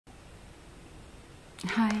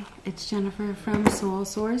Hi, it's Jennifer from Soul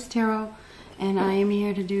Source Tarot, and I am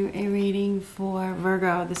here to do a reading for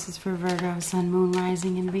Virgo. This is for Virgo, Sun, Moon,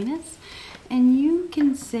 Rising, and Venus. And you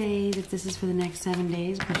can say that this is for the next 7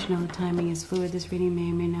 days, but you know the timing is fluid. This reading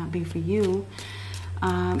may or may not be for you.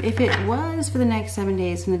 If it was for the next 7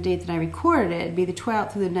 days from the date that I recorded it, it'd be the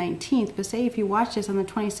 12th through the 19th. But say if you watch this on the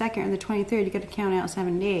 22nd or the 23rd, you got to count out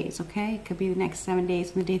 7 days, okay? It could be the next 7 days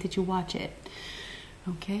from the date that you watch it.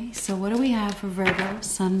 Okay, so what do we have for Virgo,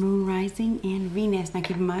 Sun, Moon, Rising, and Venus? Now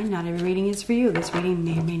keep in mind, not every reading is for you. This reading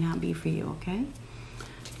may or may not be for you, okay?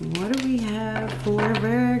 What do we have for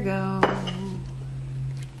Virgo?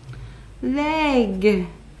 Leg.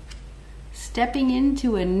 Stepping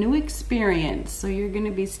into a new experience. So you're going to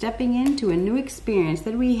be stepping into a new experience.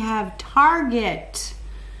 Then we have Target.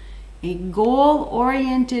 A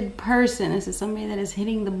goal-oriented person. This is somebody that is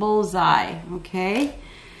hitting the bullseye, okay?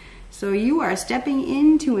 So you are stepping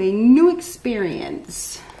into a new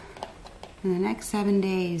experience in the next 7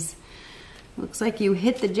 days. Looks like you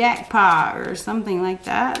hit the jackpot or something like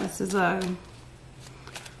that. This is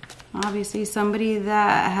obviously somebody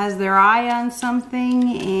that has their eye on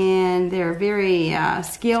something and they're very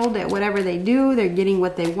skilled at whatever they do. They're getting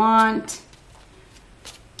what they want.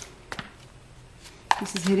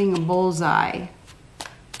 This is hitting a bullseye.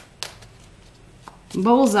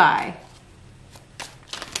 Bullseye.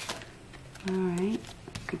 Alright,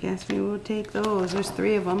 I guess we will take those. There's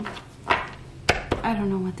 3 of them. I don't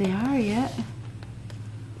know what they are yet.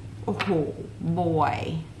 Oh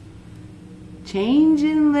boy. Change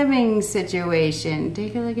in living situation.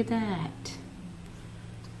 Take a look at that.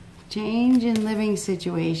 Change in living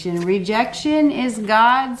situation. Rejection is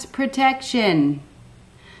God's protection.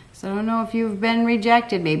 So I don't know if you've been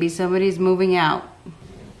rejected. Maybe somebody's moving out.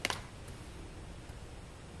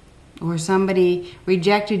 Or somebody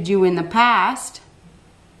rejected you in the past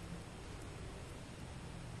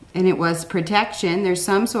and it was protection. There's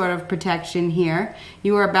some sort of protection here.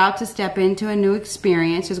 You are about to step into a new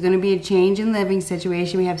experience. There's going to be a change in living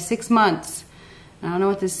situation. We have 6 months. I don't know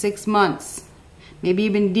what this 6 months. Maybe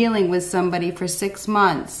you've been dealing with somebody for 6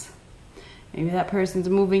 months. Maybe that person's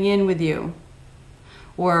moving in with you.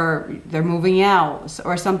 Or they're moving out.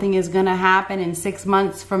 Or something is going to happen in 6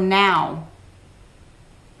 months from now.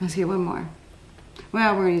 Let's get one more.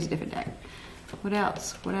 Well, we're going to use a different deck. What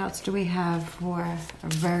else? What else do we have for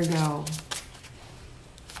Virgo?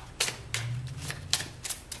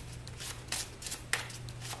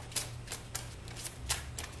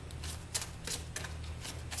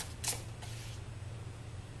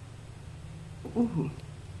 Ooh.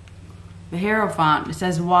 The Hierophant. It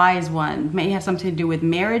says wise one. May have something to do with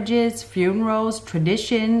marriages, funerals,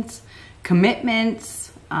 traditions,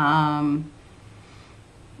 commitments,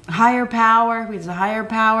 higher power. There's a higher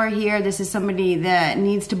power here. This is somebody that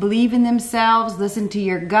needs to believe in themselves, listen to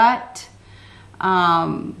your gut. We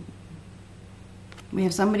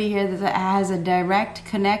have somebody here that has a direct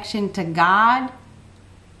connection to God.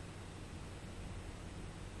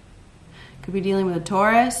 Could be dealing with a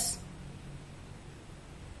Taurus.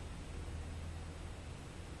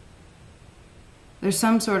 There's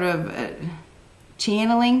some sort of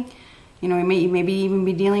channeling. You know, maybe even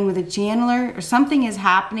be dealing with a channeler or something is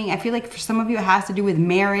happening. I feel like for some of you it has to do with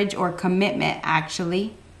marriage or commitment,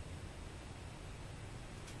 actually.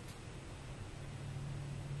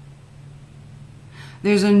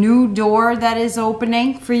 There's a new door that is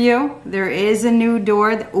opening for you. There is a new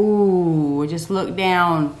door. Ooh, just look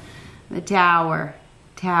down. The Tower.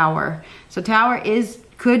 Tower. So Tower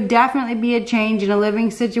could definitely be a change in a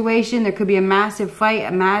living situation. There could be a massive fight,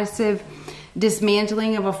 a massive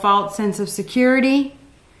dismantling of a false sense of security.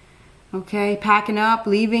 Okay, packing up,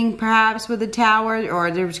 leaving perhaps with a Tower,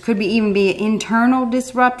 or there could be even be internal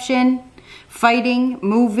disruption, fighting,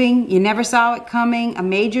 moving. You never saw it coming, a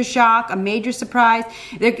major shock, a major surprise.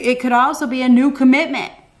 It could also be a new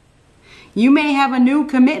commitment. You may have a new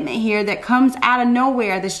commitment here that comes out of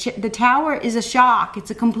nowhere. The Tower is a shock.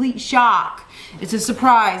 It's a complete shock. It's a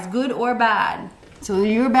surprise, good or bad. So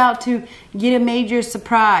you're about to get a major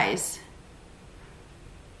surprise.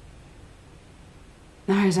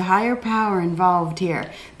 There's a higher power involved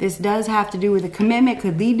here. This does have to do with a commitment,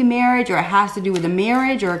 could lead to marriage, or it has to do with a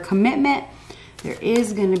marriage or a commitment. There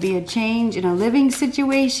is going to be a change in a living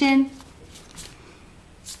situation.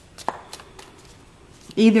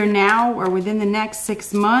 Either now or within the next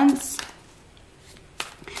 6 months.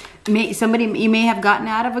 You may have gotten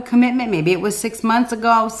out of a commitment. Maybe it was 6 months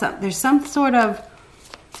ago. So there's some sort of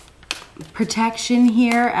protection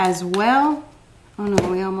here as well. Oh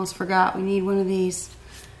no, we almost forgot. We need one of these.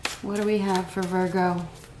 What do we have for Virgo?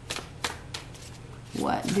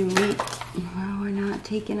 What do we Well, we're not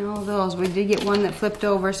taking all those. We did get one that flipped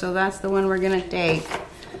over, so that's the one we're gonna take.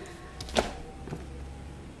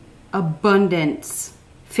 Abundance.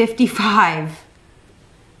 55.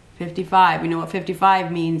 55. We know what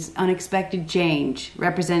 55 means. Unexpected change.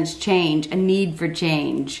 Represents change. A need for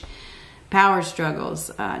change. Power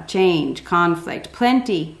struggles. Change. Conflict.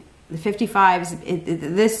 Plenty. The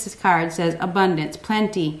 55s, this card says abundance,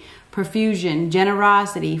 plenty, profusion,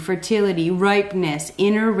 generosity, fertility, ripeness,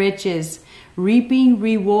 inner riches, reaping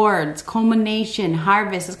rewards, culmination,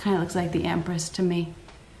 harvest. This kind of looks like the Empress to me.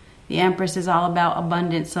 The Empress is all about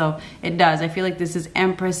abundance, so it does. I feel like this is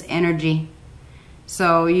Empress energy.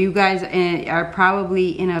 So you guys are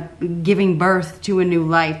probably giving birth to a new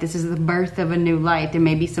life. This is the birth of a new life. There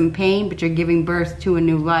may be some pain, but you're giving birth to a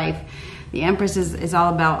new life. The Empress is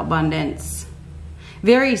all about abundance.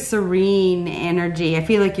 Very serene energy. I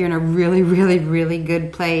feel like you're in a really, really, really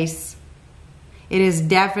good place. It is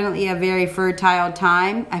definitely a very fertile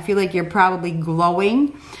time. I feel like you're probably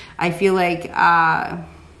glowing. I feel like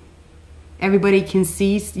everybody can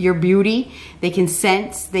see your beauty. They can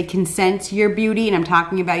sense your beauty, and I'm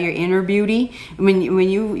talking about your inner beauty. When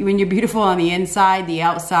you're beautiful on the inside, the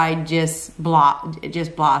outside just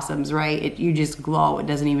blossoms, right? You just glow. It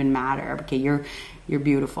doesn't even matter. Okay, you're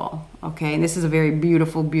beautiful. Okay, and this is a very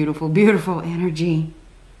beautiful, beautiful, beautiful energy.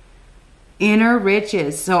 Inner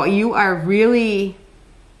riches. So you are really,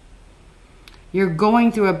 you're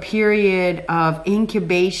going through a period of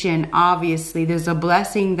incubation, obviously. There's a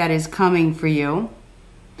blessing that is coming for you.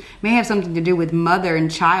 May have something to do with mother and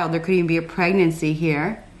child. There could even be a pregnancy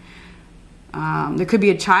here. There could be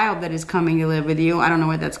a child that is coming to live with you. I don't know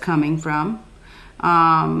where that's coming from.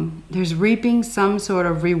 There's reaping some sort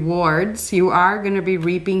of rewards. You are going to be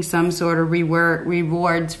reaping some sort of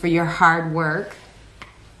rewards for your hard work.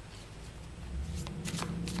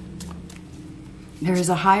 There is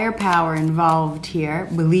a higher power involved here.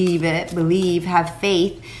 Believe it. Believe. Have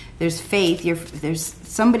faith. There's faith. There's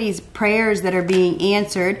somebody's prayers that are being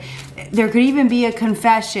answered. There could even be a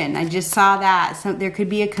confession. I just saw that. There could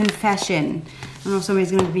be a confession. I don't know if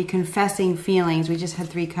somebody's going to be confessing feelings. We just had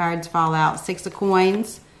 3 cards fall out. 6 of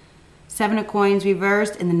coins, 7 of coins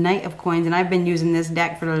reversed, and the Knight of coins. And I've been using this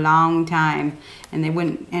deck for a long time. And they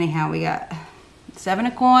wouldn't. Anyhow, we got 7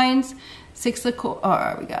 of coins. We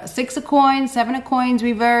got 6 of coins, 7 of coins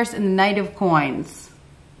reversed, and the Knight of coins.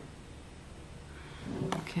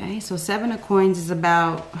 Okay, so 7 of coins is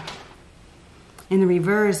about, in the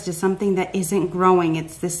reverse, is something that isn't growing.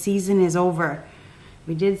 It's the season is over.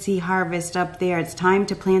 We did see harvest up there. It's time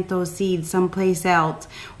to plant those seeds someplace else,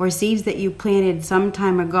 or seeds that you planted some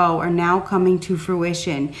time ago are now coming to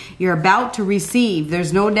fruition. You're about to receive.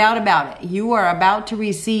 There's no doubt about it. You are about to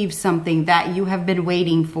receive something that you have been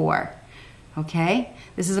waiting for. Okay?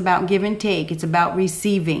 This is about give and take. It's about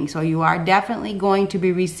receiving. So you are definitely going to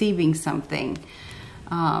be receiving something.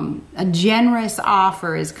 A generous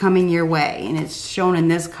offer is coming your way, and it's shown in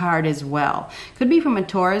this card as well. Could be from a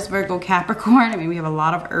Taurus, Virgo, Capricorn. I mean, we have a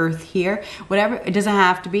lot of earth here. Whatever, it doesn't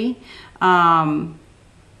have to be.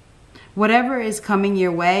 Whatever is coming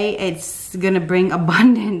your way, it's going to bring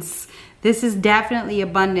abundance. This is definitely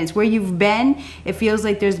abundance. Where you've been, it feels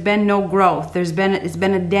like there's been no growth. It's been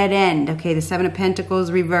a dead end. Okay, the 7 of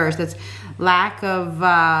Pentacles reversed. That's lack of,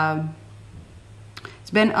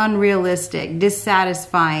 it's been unrealistic,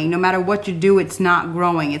 dissatisfying. No matter what you do, it's not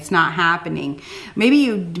growing. It's not happening. Maybe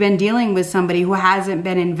you've been dealing with somebody who hasn't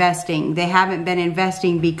been investing. They haven't been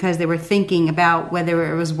investing because they were thinking about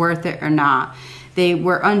whether it was worth it or not. They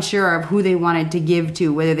were unsure of who they wanted to give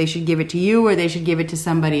to, whether they should give it to you or they should give it to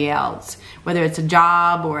somebody else. Whether it's a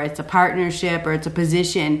job or it's a partnership or it's a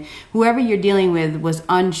position, whoever you're dealing with was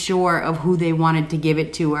unsure of who they wanted to give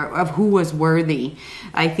it to or of who was worthy.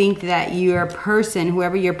 I think that your person,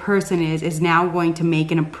 whoever your person is now going to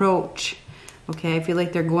make an approach. Okay, I feel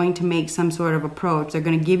like they're going to make some sort of approach. They're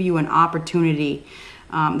going to give you an opportunity.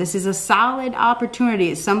 This is a solid opportunity.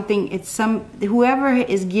 It's something, whoever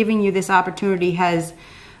is giving you this opportunity has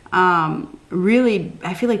really,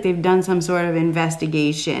 I feel like they've done some sort of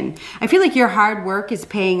investigation. I feel like your hard work is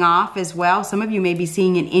paying off as well. Some of you may be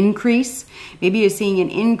seeing an increase. Maybe you're seeing an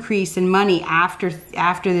increase in money after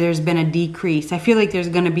there's been a decrease. I feel like there's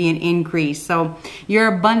going to be an increase. So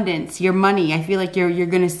your abundance, your money, I feel like you're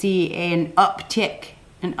going to see an uptick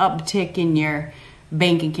in your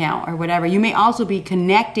bank account or whatever. You may also be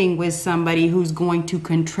connecting with somebody who's going to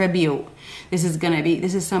contribute. This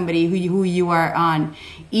is somebody who you are on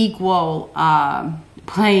equal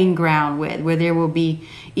playing ground with, where there will be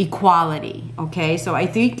equality. Okay, so I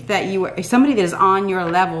think that you are somebody that is on your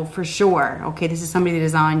level for sure. Okay, this is somebody that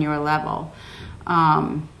is on your level.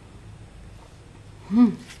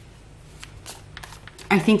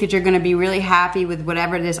 I think that you're going to be really happy with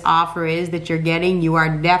whatever this offer is that you're getting. You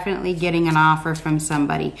are definitely getting an offer from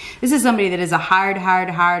somebody. This is somebody that is a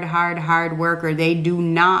hard worker. They do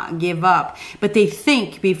not give up, but they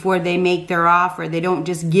think before they make their offer. They don't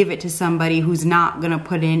just give it to somebody who's not going to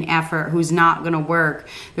put in effort, who's not going to work.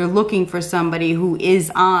 They're looking for somebody who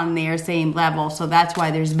is on their same level. So that's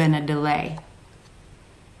why there's been a delay.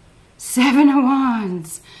 7 of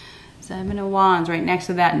Wands. 7 of Wands right next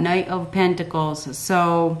to that Knight of Pentacles.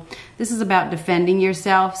 So this is about defending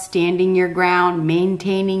yourself, standing your ground,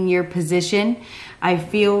 maintaining your position. I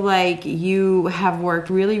feel like you have worked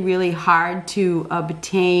really hard to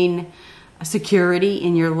obtain security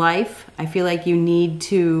in your life. I feel like you need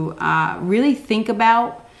to really think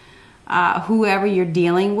about whoever you're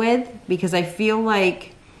dealing with, because I feel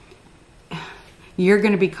like you're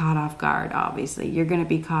going to be caught off guard, obviously. You're going to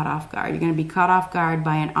be caught off guard. You're going to be caught off guard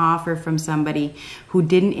by an offer from somebody who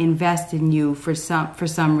didn't invest in you for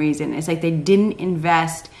some reason. It's like they didn't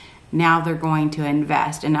invest, now they're going to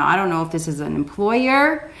invest. And now I don't know if this is an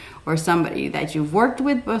employer or somebody that you've worked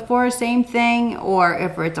with before, same thing, or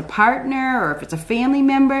if it's a partner or if it's a family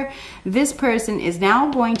member. This person is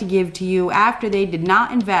now going to give to you after they did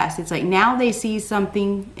not invest. It's like now they see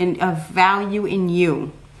something of value in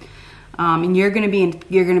you. And you're gonna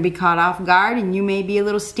be caught off guard, and you may be a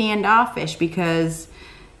little standoffish because,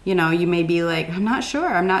 you know, you may be like, I'm not sure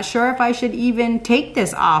if I should even take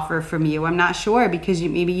this offer from you. I'm not sure because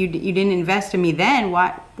maybe you didn't invest in me then.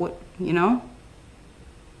 What you know?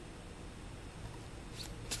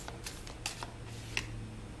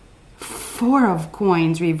 Four of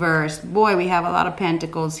Coins reversed. Boy, we have a lot of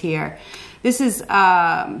pentacles here. This is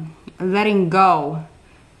letting go.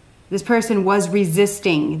 This person was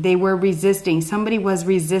resisting. They were resisting. Somebody was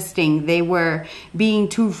resisting. They were being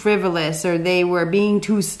too frivolous, or they were being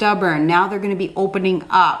too stubborn. Now they're going to be opening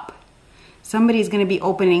up. Somebody's going to be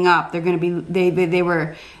opening up. They're going to be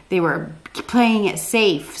they were playing it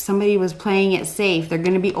safe. Somebody was playing it safe. They're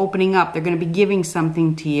going to be opening up. They're going to be giving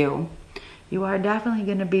something to you. You are definitely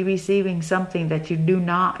going to be receiving something that you do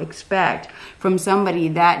not expect from somebody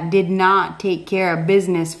that did not take care of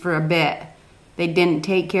business for a bit. They didn't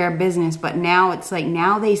take care of business, but now it's like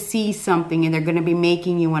now they see something and they're going to be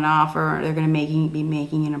making you an offer, or they're going to be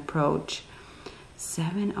making an approach.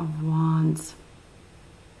 7 of Wands.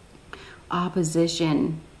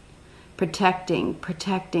 Opposition. Protecting.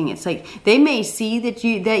 It's like they may see that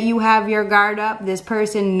you have your guard up. This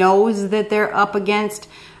person knows that they're up against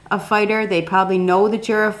a fighter. They probably know that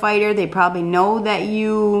you're a fighter. They probably know that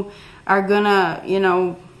you are going to, you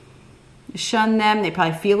know, shun them. They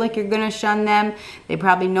probably feel like you're going to shun them. They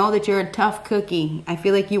probably know that you're a tough cookie. I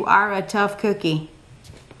feel like you are a tough cookie.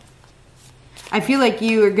 I feel like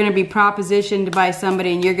you are going to be propositioned by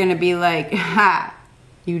somebody and you're going to be like, ha,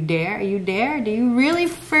 you dare? You dare? Do you really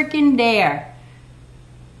freaking dare?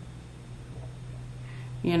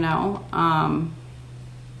 You know,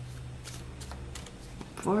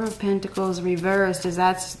 4 of Pentacles reversed is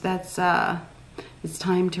that's it's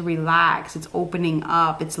time to relax. It's opening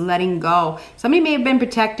up. It's letting go. Somebody may have been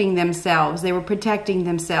protecting themselves. They were protecting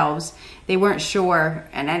themselves. They weren't sure.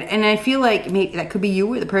 And I feel like maybe that could be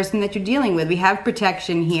you or the person that you're dealing with. We have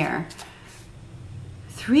protection here.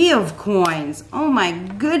 3 of Coins. Oh my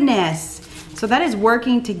goodness. So that is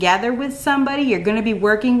working together with somebody. You're going to be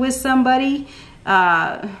working with somebody.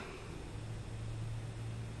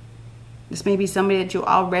 This may be somebody that you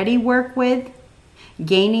already work with.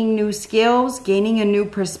 Gaining new skills, gaining a new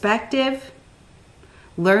perspective,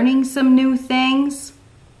 learning some new things.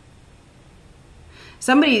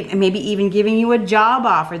 Somebody maybe even giving you a job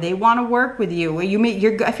offer. They want to work with you.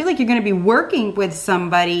 I feel like you're going to be working with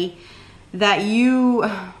somebody that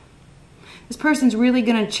this person's really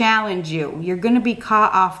going to challenge you. You're going to be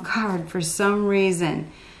caught off guard for some reason.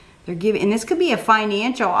 They're giving, and this could be a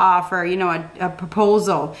financial offer, you know, a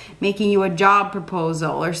proposal, making you a job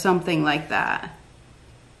proposal or something like that.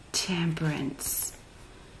 Temperance.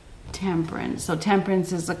 So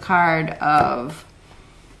Temperance is a card of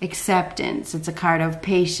acceptance. It's a card of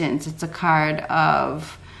patience. It's a card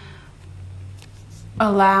of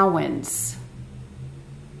allowance.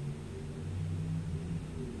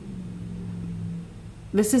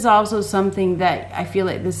 This is also something that I feel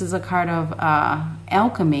like this is a card of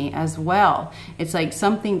alchemy as well. It's like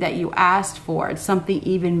something that you asked for. It's something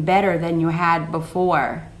even better than you had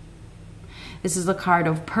before. This is a card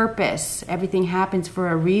of purpose. Everything happens for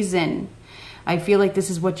a reason. I feel like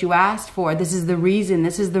this is what you asked for. This is the reason.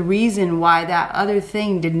 This is the reason why that other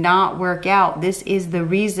thing did not work out. This is the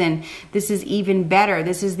reason. This is even better.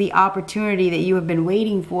 This is the opportunity that you have been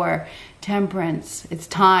waiting for. Temperance. It's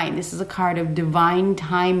time. This is a card of divine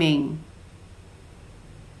timing.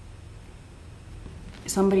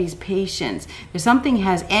 somebody's patience. There's something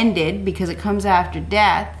has ended because it comes after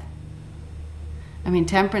death. I mean,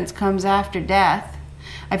 temperance comes after death.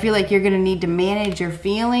 I feel like you're going to need to manage your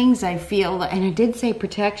feelings. I feel, and I did say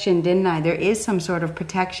protection, didn't I? There is some sort of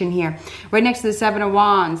protection here. Right next to the Seven of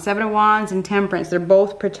Wands. Seven of Wands and Temperance, they're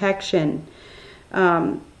both protection.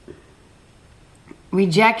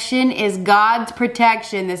 Rejection is God's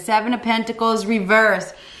protection. The Seven of Pentacles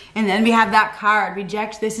reverse. And then we have that card,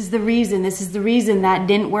 reject. This is the reason that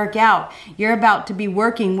didn't work out. You're about to be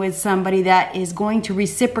working with somebody that is going to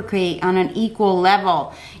reciprocate on an equal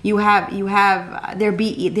level. There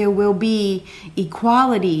will be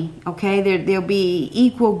equality, okay? There'll be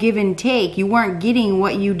equal give and take. You weren't getting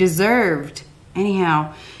what you deserved.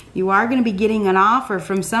 Anyhow, you are going to be getting an offer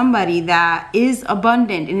from somebody that is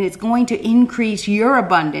abundant, and it's going to increase your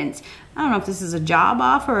abundance. I don't know if this is a job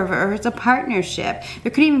offer or it's a partnership.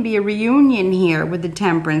 There could even be a reunion here with the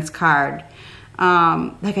Temperance card.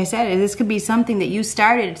 Like I said, this could be something that you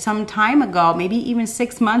started some time ago, maybe even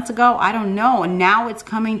 6 months ago. I don't know. And now it's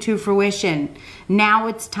coming to fruition. Now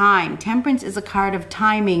it's time. Temperance is a card of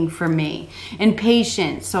timing for me and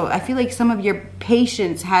patience. So I feel like some of your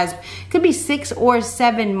patience could be 6 or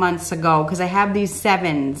 7 months ago, because I have these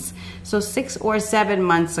sevens. So 6 or 7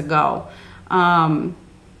 months ago.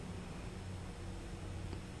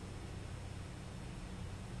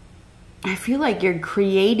 I feel like you're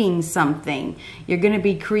creating something. You're going to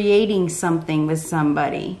be creating something with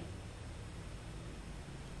somebody.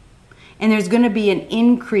 And there's going to be an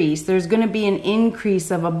increase. There's going to be an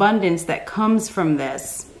increase of abundance that comes from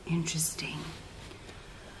this. Interesting.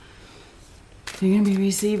 So you're going to be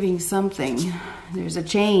receiving something. There's a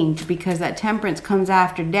change, because that Temperance comes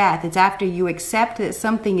after death. It's after you accept that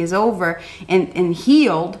something is over and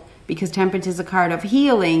healed. Because Temperance is a card of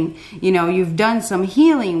healing. You know, you've done some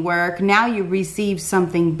healing work. Now you receive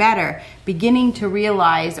something better. Beginning to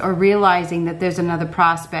realize, or realizing that there's another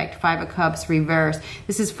prospect. Five of Cups reverse.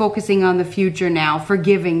 This is focusing on the future now.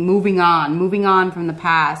 Forgiving. Moving on from the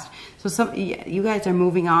past. So you guys are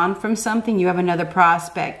moving on from something. You have another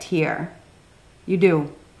prospect here. You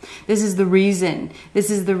do. This is the reason. This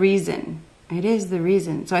is the reason. It is the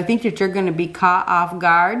reason. So I think that you're going to be caught off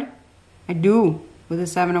guard. I do. With the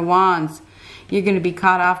Seven of Wands, you're going to be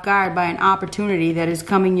caught off guard by an opportunity that is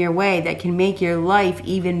coming your way that can make your life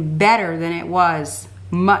even better than it was.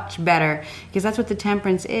 Much better. Because that's what the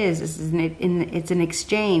Temperance is. It's an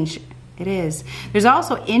exchange. It is. There's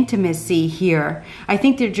also intimacy here. I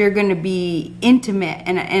think that you're going to be intimate.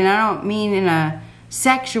 And I don't mean in a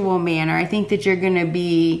sexual manner. I think that you're going to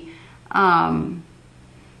be...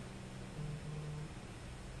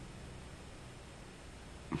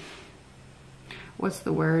 what's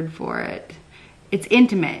the word for it? It's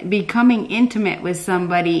intimate. Becoming intimate with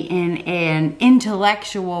somebody in an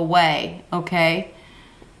intellectual way, okay?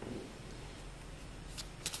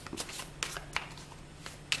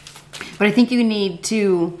 But I think you need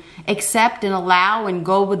to accept and allow and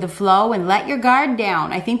go with the flow and let your guard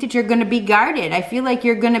down. I think that you're going to be guarded. I feel like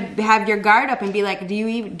you're going to have your guard up and be like,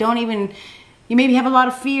 you maybe have a lot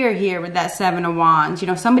of fear here with that Seven of Wands. You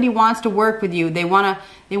know, somebody wants to work with you. They want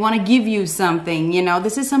to give you something. You know,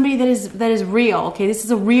 this is somebody that is real. Okay, this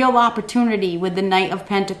is a real opportunity with the Knight of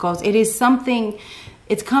Pentacles. It is something.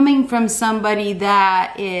 It's coming from somebody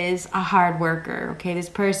that is a hard worker. Okay, this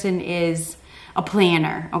person is a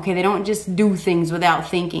planner. Okay, they don't just do things without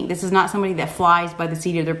thinking. This is not somebody that flies by the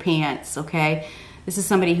seat of their pants. Okay. This is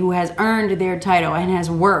somebody who has earned their title and has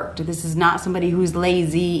worked. This is not somebody who's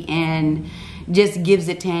lazy and just gives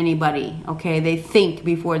it to anybody, okay? They think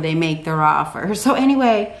before they make their offer. So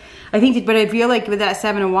anyway, but I feel like with that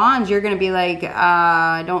Seven of Wands, you're going to be like,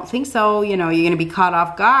 I don't think so. You know, you're going to be caught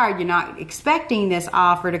off guard. You're not expecting this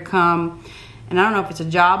offer to come. And I don't know if it's a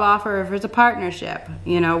job offer or if it's a partnership.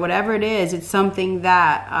 You know, whatever it is, it's something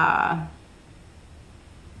that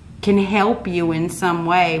can help you in some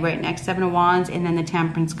way. Right next, Seven of Wands, and then the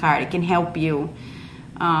Temperance card. It can help you.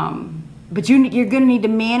 But you're going to need to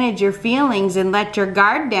manage your feelings and let your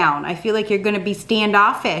guard down. I feel like you're going to be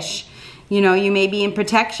standoffish. You know, you may be in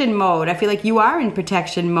protection mode. I feel like you are in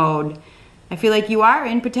protection mode. I feel like you are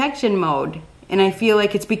in protection mode. And I feel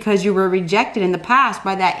like it's because you were rejected in the past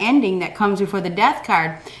by that ending that comes before the Death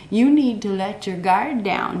card. You need to let your guard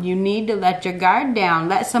down. You need to let your guard down.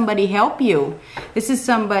 Let somebody help you. This is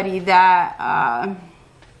somebody that...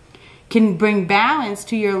 can bring balance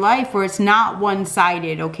to your life where it's not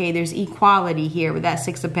one-sided, okay? There's equality here with that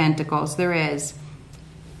Six of Pentacles. There is.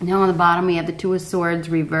 Now on the bottom, we have the Two of Swords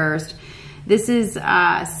reversed. This is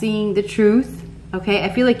seeing the truth, okay? I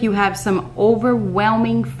feel like you have some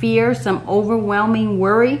overwhelming fear, some overwhelming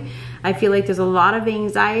worry. I feel like there's a lot of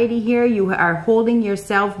anxiety here. You are holding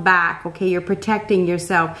yourself back, okay? You're protecting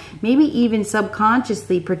yourself. Maybe even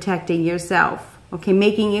subconsciously protecting yourself, okay?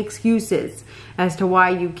 Making excuses as to why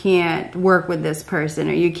you can't work with this person,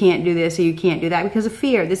 or you can't do this, or you can't do that because of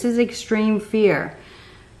fear. This is extreme fear.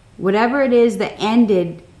 Whatever it is that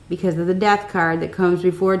ended because of the death card that comes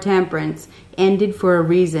before temperance, ended for a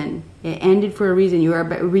reason. It ended for a reason. You are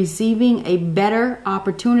receiving a better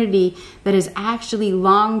opportunity that is actually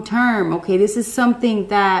long-term, okay? This is something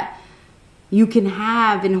that you can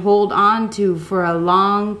have and hold on to for a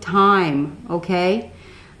long time, okay?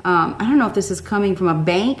 I don't know if this is coming from a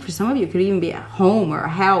bank. For some of you, it could even be a home or a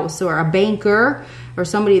house or a banker or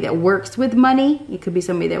somebody that works with money. It could be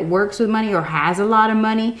somebody that works with money or has a lot of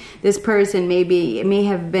money. This person may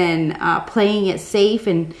have been playing it safe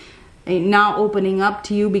and not opening up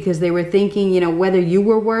to you because they were thinking, you know, whether you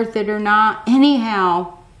were worth it or not.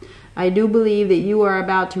 Anyhow, I do believe that you are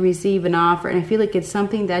about to receive an offer, and I feel like it's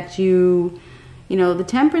something that you know, the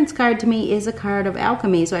temperance card to me is a card of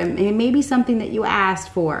alchemy. So it may be something that you asked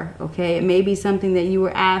for, okay? It may be something that you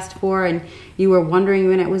were asked for and you were wondering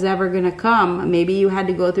when it was ever going to come. Maybe you had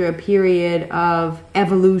to go through a period of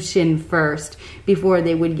evolution first before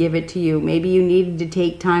they would give it to you. Maybe you needed to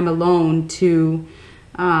take time alone to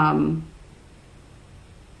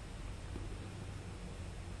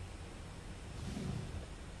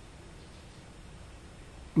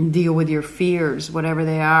deal with your fears, whatever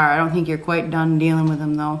they are. I don't think you're quite done dealing with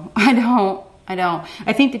them, though. I don't.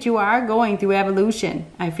 I think that you are going through evolution.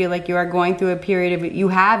 I feel like you are going through a period of, you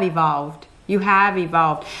have evolved. You have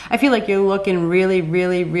evolved. I feel like you're looking really,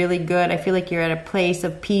 really, really good. I feel like you're at a place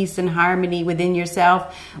of peace and harmony within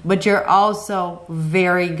yourself, but you're also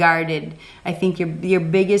very guarded. I think your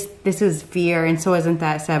biggest, this is fear, and so isn't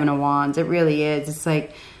that Seven of Wands. It really is. It's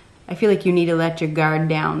like, I feel like you need to let your guard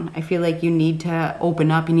down. I feel like you need to open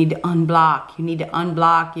up. You need to unblock. You need to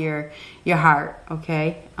unblock your heart,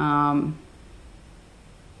 okay?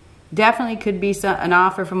 Definitely could be an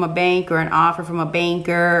offer from a bank or an offer from a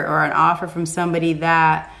banker or an offer from somebody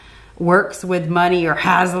that works with money or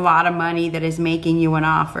has a lot of money that is making you an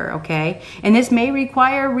offer, okay? And this may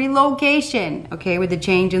require relocation, okay, with the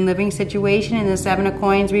change in living situation and the Seven of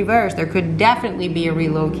Coins reversed. There could definitely be a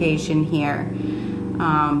relocation here.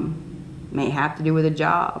 May have to do with a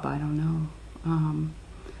job. I don't know.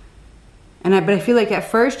 But I feel like at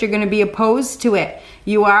first you're going to be opposed to it.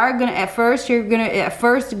 You are going to, at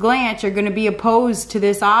first glance, you're going to be opposed to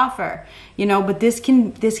this offer. You know, but this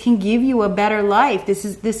can give you a better life. This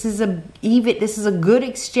is a good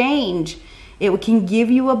exchange. It can give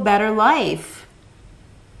you a better life.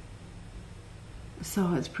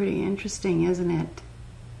 So it's pretty interesting, isn't it?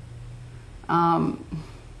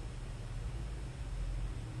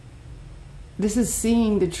 This is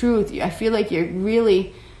seeing the truth. I feel like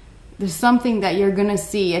there's something that you're going to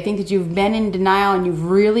see. I think that you've been in denial and you've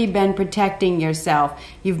really been protecting yourself.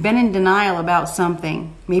 You've been in denial about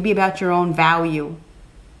something, maybe about your own value.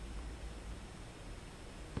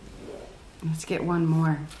 Let's get one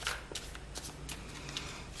more.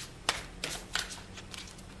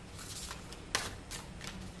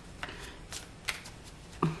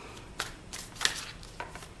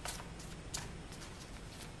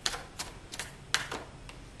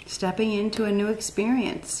 Stepping into a new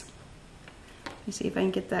experience. Let me see if I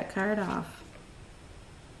can get that card off.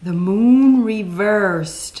 The Moon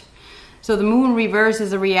reversed. So the Moon reversed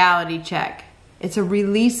is a reality check. It's a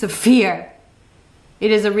release of fear.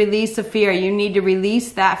 It is a release of fear. You need to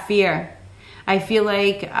release that fear. I feel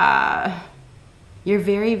like you're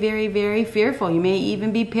very, very, very fearful. You may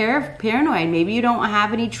even be paranoid. Maybe you don't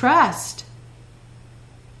have any trust.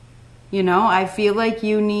 You know, I feel like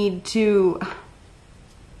you need to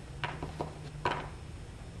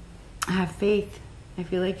have faith. I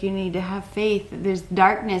feel like you need to have faith. There's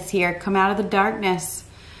darkness here. Come out of the darkness.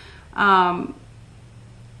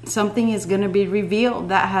 Something is going to be revealed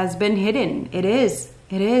that has been hidden. It is.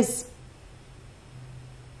 It is.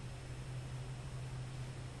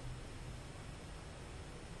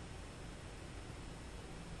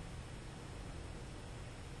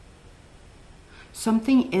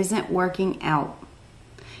 Something isn't working out.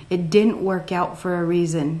 It didn't work out for a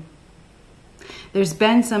reason. There's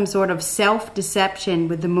been some sort of self-deception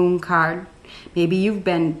with the Moon card. Maybe you've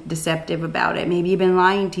been deceptive about it. Maybe you've been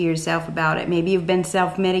lying to yourself about it. Maybe you've been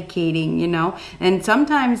self-medicating, you know. And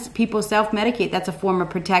sometimes people self-medicate. That's a form of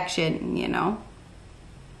protection, you know.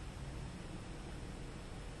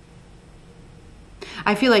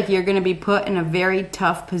 I feel like you're going to be put in a very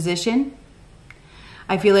tough position.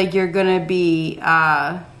 I feel like you're going to be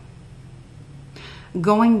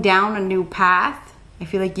going down a new path. I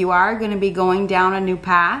feel like you are going to be going down a new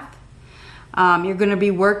path. You're going to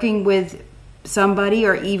be working with somebody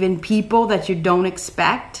or even people that you don't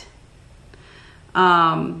expect.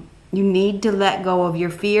 You need to let go of your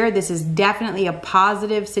fear. This is definitely a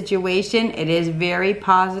positive situation. It is very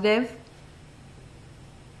positive.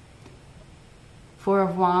 Four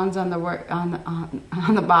of Wands on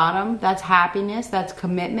the bottom. That's happiness. That's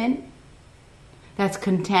commitment. That's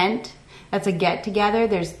content. That's a get together.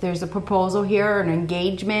 There's a proposal here, or an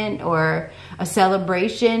engagement, or a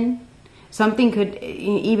celebration. Something could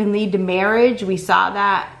even lead to marriage. We saw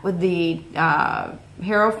that with the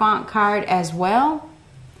Hierophant card as well.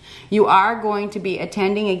 You are going to be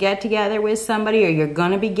attending a get together with somebody, or you're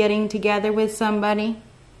going to be getting together with somebody.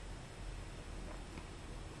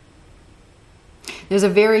 There's a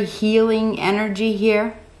very healing energy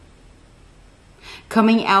here.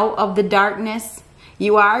 Coming out of the darkness.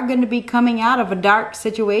 You are going to be coming out of a dark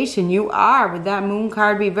situation. You are, with that Moon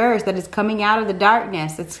card reversed, that is coming out of the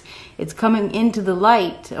darkness. It's coming into the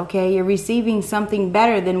light, okay? You're receiving something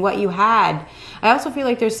better than what you had. I also feel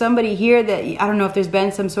like there's somebody here that, I don't know if there's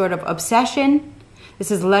been some sort of obsession. This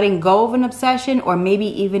is letting go of an obsession, or maybe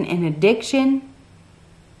even an addiction.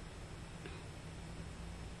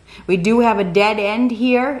 We do have a dead end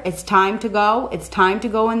here. It's time to go. It's time to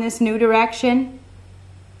go in this new direction.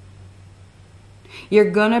 You're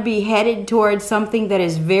going to be headed towards something that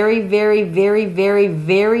is very, very, very, very,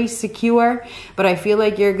 very secure. But I feel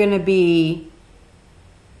like you're going to be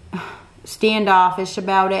standoffish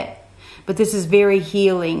about it. But this is very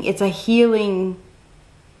healing. It's a healing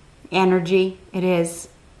energy. It is.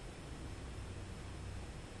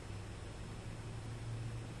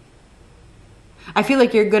 I feel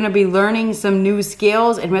like you're going to be learning some new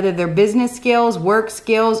skills, and whether they're business skills, work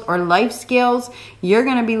skills, or life skills, you're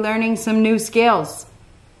going to be learning some new skills.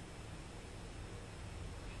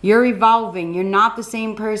 You're evolving. You're not the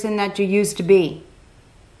same person that you used to be.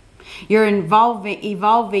 You're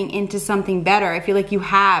evolving into something better. I feel like you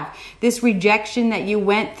have. This rejection that you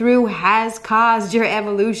went through has caused your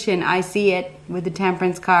evolution. I see it with the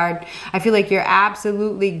Temperance card. I feel like you're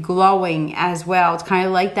absolutely glowing as well. It's kind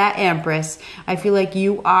of like that Empress. I feel like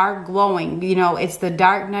you are glowing. You know, it's the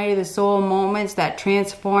dark night of the soul moments that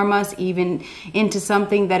transform us even into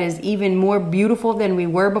something that is even more beautiful than we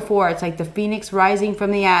were before. It's like the phoenix rising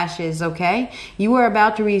from the ashes, okay? You are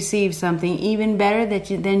about to receive something even better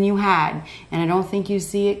than you had, and I don't think you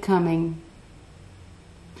see it coming.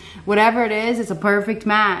 Whatever it is, it's a perfect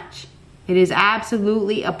match. It is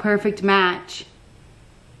absolutely a perfect match.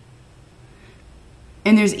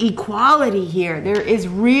 And there's equality here. There is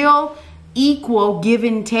real equal give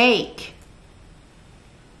and take.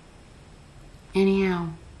 Anyhow,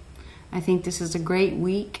 I think this is a great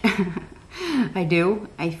week. I do.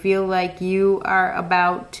 I feel like you are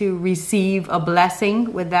about to receive a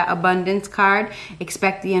blessing with that abundance card.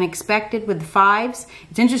 Expect the unexpected with the fives.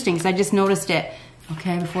 It's interesting because I just noticed it.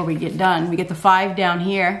 Okay, before we get done, we get the 5 down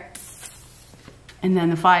here. And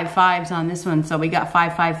then the 5 fives on this one. So we got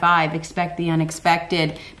 5, 5, 5. Expect the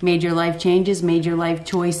unexpected. Major life changes, major life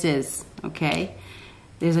choices. Okay?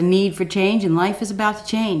 There's a need for change, and life is about to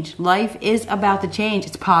change. Life is about to change.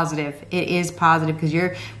 It's positive. It is positive because you're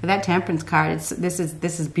with that Temperance card. This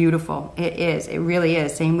is beautiful. It is. It really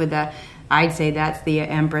is. Same with the, I'd say that's the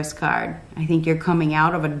Empress card. I think you're coming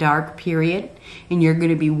out of a dark period, and you're going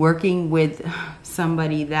to be working with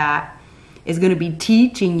somebody that is going to be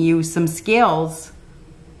teaching you some skills.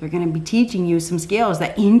 They're going to be teaching you some skills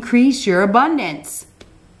that increase your abundance.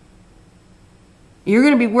 You're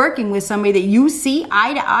going to be working with somebody that you see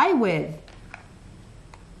eye to eye with.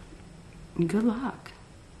 And good luck.